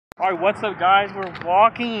Alright, what's up, guys? We're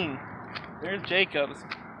walking. There's Jacob.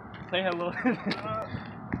 Say hello.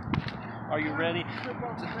 Are you ready? So,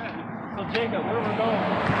 Jacob, where we're going?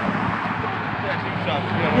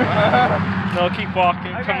 No, keep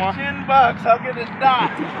walking. I Come got on. $10. I'll get a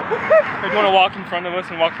dot. You're going to walk in front of us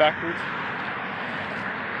and walk backwards.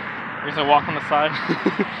 You're going to walk on the side.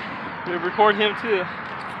 We record him too. You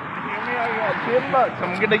hear me? I got $10.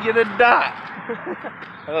 I'm gonna get a dot.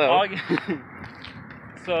 Hello.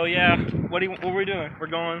 So yeah, what are we doing? We're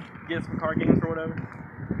going to get some card games or whatever.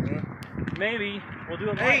 Maybe we'll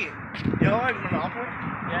do a Hey, you know like Monopoly?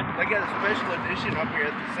 Yeah. They got a special edition up here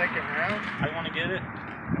at the second round. I want to get it.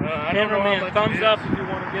 I don't know how much thumbs it is. up if you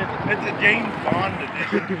want to get it. It's a James Bond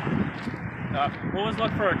edition. We'll just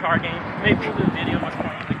look for a card game. Maybe we'll do a video of us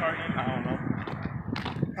playing the card game. I don't know.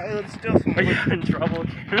 Hey, let's steal some. Are you in trouble?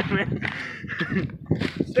 I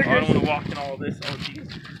don't want to walk in all this. Oh, jeez.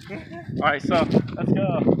 Alright, so, let's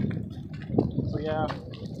go. So, yeah.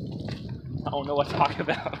 I don't know what to talk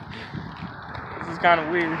about. This is kind of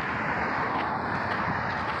weird.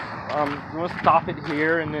 We want to stop it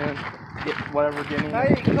here and then get whatever we're getting.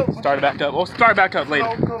 Start it back up. We'll start it back up later.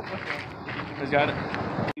 We got it.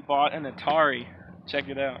 We bought an Atari. Check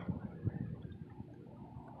it out.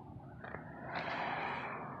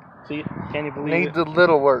 See? Can you believe Needs a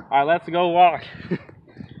little work. Alright, let's go walk.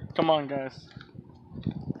 Come on, guys.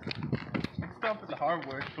 Let's stop at the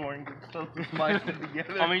hardware store and get stuff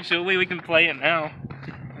together. I mean, should we? We can play it now.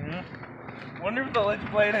 Yeah. Wonder if they'll let you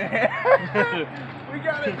play it in here. We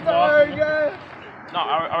got it started, guys. No,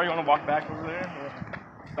 are we going to walk back over there? Or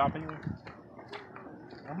stop anywhere?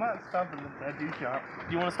 I might stop at the tattoo shop.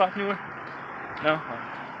 Do you want to stop anywhere? No?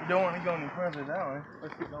 You don't want to go any further that way.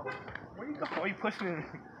 Let's keep going. Where you going? Why are you pushing me?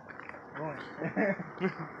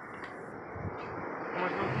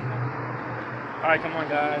 Alright, come on,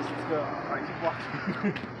 guys. Let's go. Alright, keep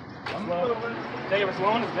walking. Slow. Jacob, we're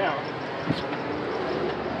slowing us down.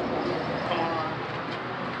 Come on.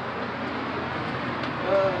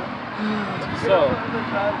 So, I'm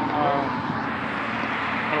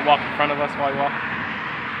gonna walk in front of us while you walk.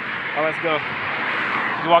 Oh, let's go.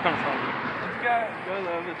 You walk on the front. Let's go to the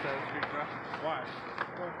other side of the street, bro. Why?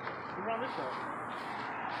 We're on this side.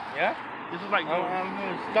 Yeah? This is like. I'm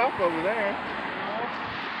gonna stop over there.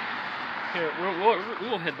 Here,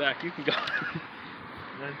 we'll head back. You can go.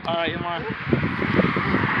 Alright, come on. So.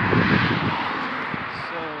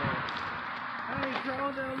 Hey,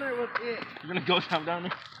 draw down there with it. You're gonna go jump down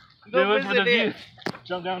there? Go Do it for the visit view. it.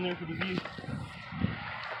 Jump down there for the view.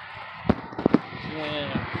 Yeah.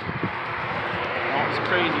 Oh, it's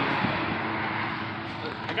crazy.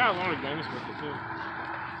 I got a lot of games with it too.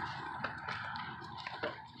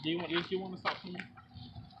 Do you want to stop for me?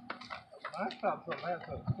 I stopped on that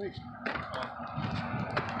so quick.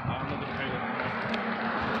 I'm looking straight at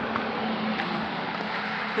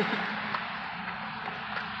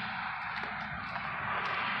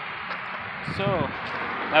So, I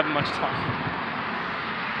haven't much time.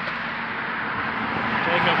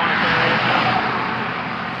 Jacob, want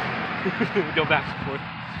to go back and forth.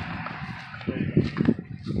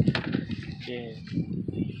 Yeah.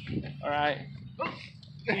 Alright.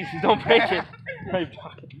 Please, don't break it. I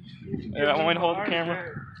want me to hold the camera.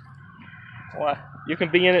 What? You can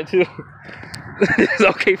be in it too. It's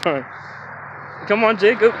okay, fine. Come on,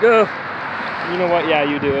 Jacob, go. You know what? Yeah,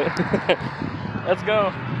 you do it. Let's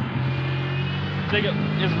go. Jacob,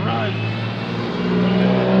 just run.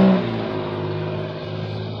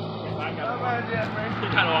 You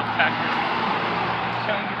kind of walk backwards.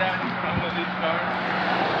 Trying to get down here from one of these cars.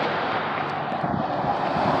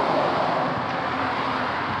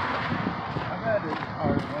 I've had this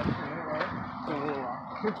car once, right? It's a little long.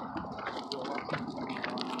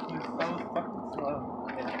 He's so fucking slow.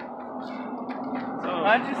 Yeah. So, I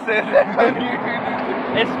just said that on you.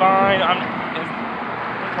 it's fine. It's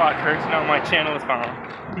caught cursing on my channel. It's fine.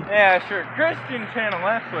 Yeah, sure. Christian channel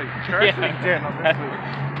last week. Cursing channel this week.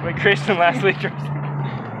 Wait, Christian last week.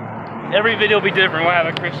 Every video will be different. We'll have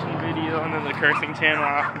a Christian video and then the cursing channel.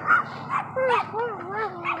 I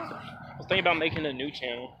was thinking about making a new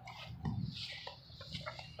channel.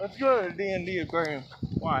 Let's go to the D&D aquarium.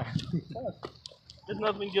 Why? There's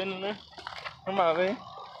nothing good in there. Come on, baby.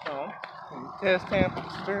 Oh. Test Tampa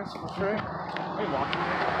Spirits for free. Are you walking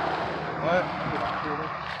there? What?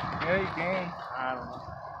 Yeah, you can. I don't know.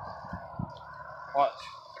 Watch.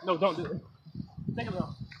 No, don't do it. Think about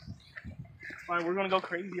it. Fine, we're gonna go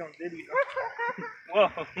crazy on video. Whoa.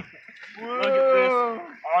 Look at this.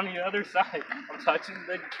 On the other side. I'm touching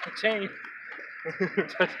the chain.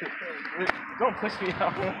 Don't push me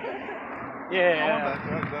out. Yeah.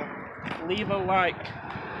 Leave a like.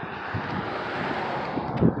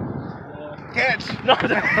 No.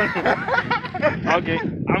 Okay,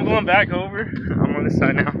 I'm going back over. I'm on this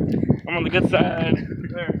side now. I'm on the good side.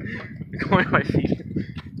 There. Going to my feet.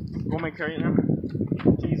 Go make carry it now.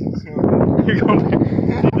 Jesus. You're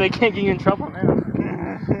going. They can't get you in trouble now.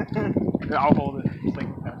 Here, I'll hold it. Just like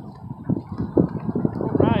that.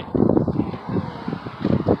 Alright.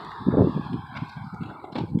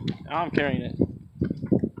 Now I'm carrying it.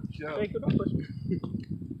 Hey, go don't push me.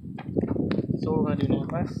 So what we're gonna do now?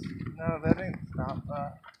 No, that ain't stop.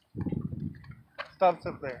 Stops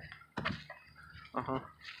up there. Uh-huh.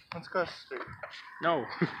 Let's go straight. No.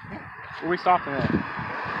 Where are we stopping at? Don't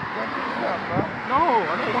you stop, bro. No,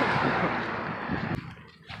 I don't want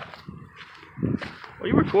to. Are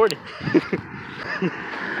you recording?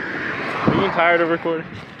 Are you getting tired of recording?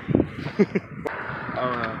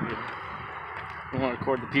 Oh, no. I want to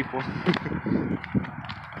record the people.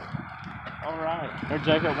 Alright. There's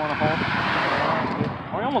Jacob want to hold.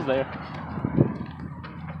 We're almost there.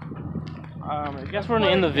 I guess we're going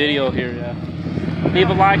to end the video here, yeah. Leave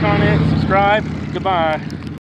a like on it, subscribe. Goodbye.